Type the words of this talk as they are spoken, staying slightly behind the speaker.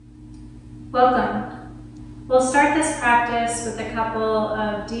Welcome. We'll start this practice with a couple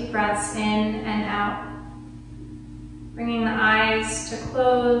of deep breaths in and out, bringing the eyes to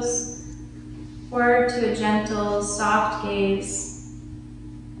close or to a gentle, soft gaze.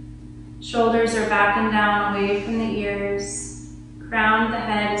 Shoulders are back and down away from the ears. Crown of the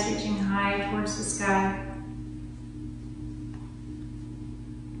head is reaching high towards the sky.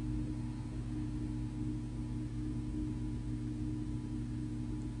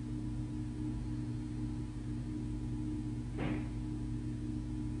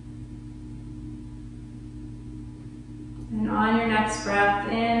 And on your next breath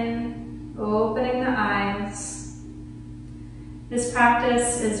in, opening the eyes. This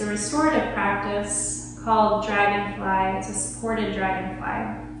practice is a restorative practice called Dragonfly. It's a supported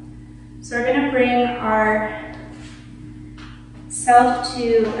dragonfly. So we're going to bring our self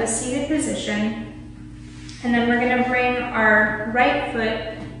to a seated position, and then we're going to bring our right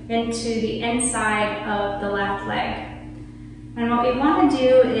foot into the inside of the left leg. And what we want to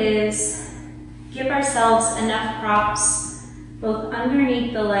do is give ourselves enough props both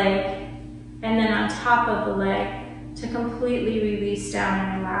underneath the leg and then on top of the leg to completely release down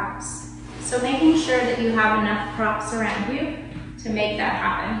and relax. So making sure that you have enough props around you to make that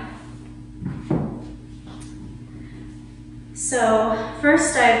happen. So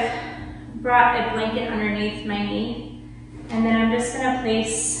first I've brought a blanket underneath my knee, and then I'm just going to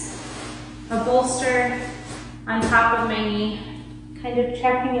place a bolster on top of my knee, kind of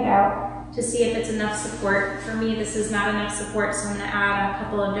checking it out to see if it's enough support. For me, this is not enough support, so I'm going to add a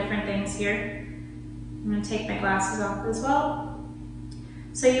couple of different things here. I'm going to take my glasses off as well.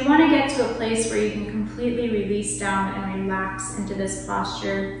 So you want to get to a place where you can completely release down and relax into this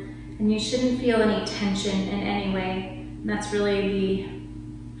posture, and you shouldn't feel any tension in any way. And that's really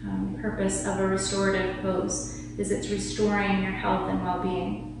the purpose of a restorative pose, is it's restoring your health and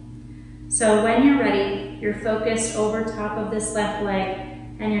well-being. So when you're ready, you're focused over top of this left leg,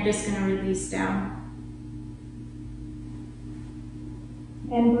 and you're just going to release down.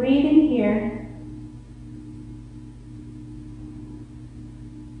 And breathe in here.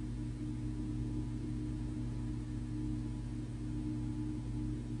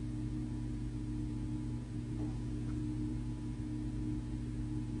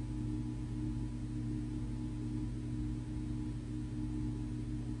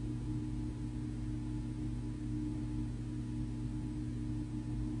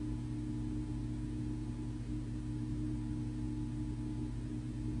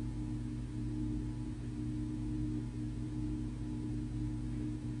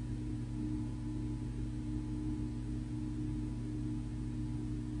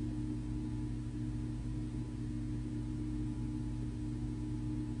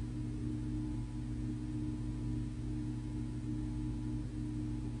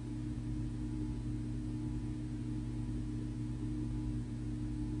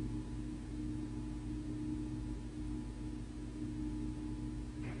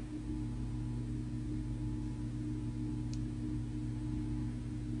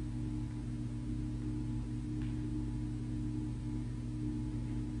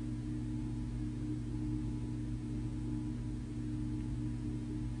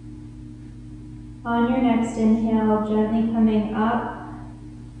 On your next inhale, gently coming up,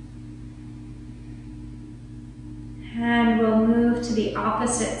 and we'll move to the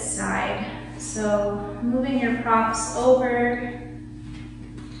opposite side. So moving your props over,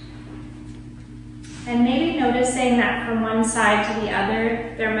 and maybe noticing that from one side to the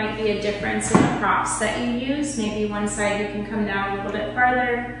other, there might be a difference in the props that you use. Maybe one side you can come down a little bit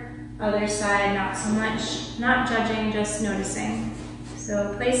farther, other side not so much. Not judging, just noticing.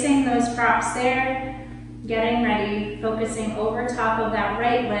 So placing those props there, getting ready, focusing over top of that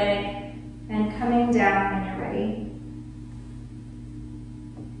right leg, and coming down when you're ready.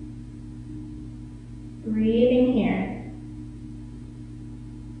 Breathing here.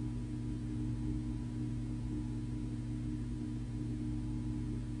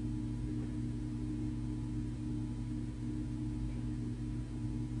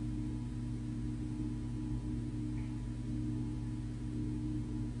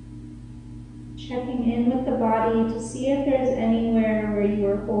 Checking in with the body to see if there's anywhere where you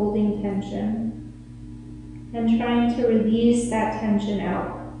are holding tension, and trying to release that tension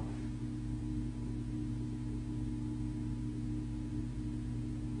out.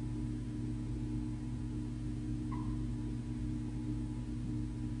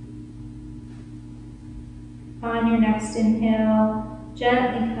 On your next inhale,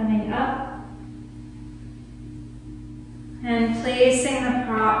 gently coming up and placing the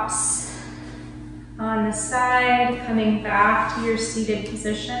props on the side, coming back to your seated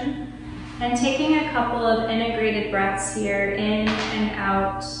position. And taking a couple of integrated breaths here, in and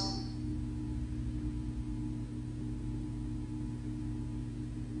out.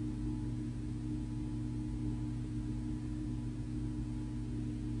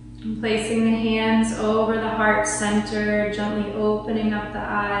 And placing the hands over the heart center, gently opening up the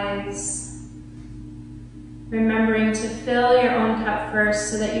eyes. Remembering to fill your own cup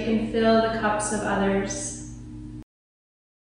first so that you can fill the cups of others.